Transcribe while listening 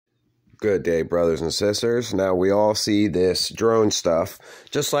Good day, brothers and sisters. Now, we all see this drone stuff,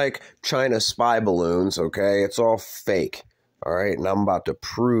 just like China spy balloons, okay? It's all fake, all right? And I'm about to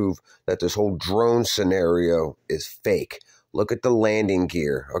prove that this whole drone scenario is fake. Look at the landing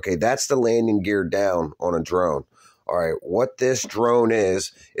gear, okay? That's the landing gear down on a drone. All right, what this drone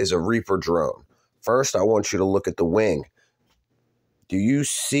is a Reaper drone. First, I want you to look at the wing. Do you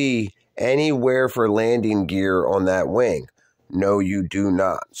see anywhere for landing gear on that wing? No, you do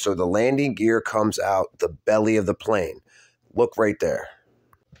not. So the landing gear comes out the belly of the plane. Look right there.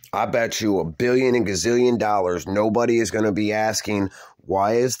 I bet you $1 billion and gazillion dollars nobody is going to be asking,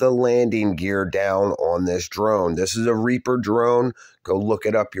 why is the landing gear down on this drone? This is a Reaper drone. Go look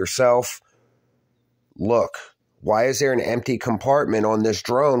it up yourself. Look, why is there an empty compartment on this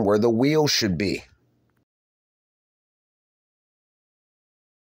drone where the wheel should be?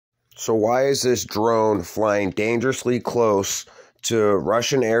 So why is this drone flying dangerously close to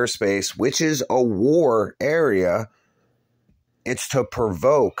Russian airspace, which is a war area? It's to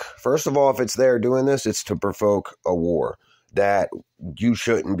provoke. First of all, if it's there doing this, it's to provoke a war that you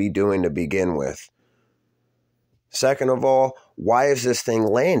shouldn't be doing to begin with. Second of all, why is this thing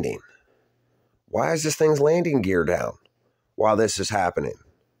landing? Why is this thing's landing gear down while this is happening?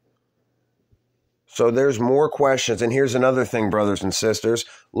 So there's more questions. And here's another thing, brothers and sisters.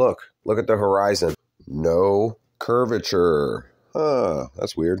 Look at the horizon. No curvature.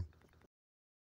 That's weird.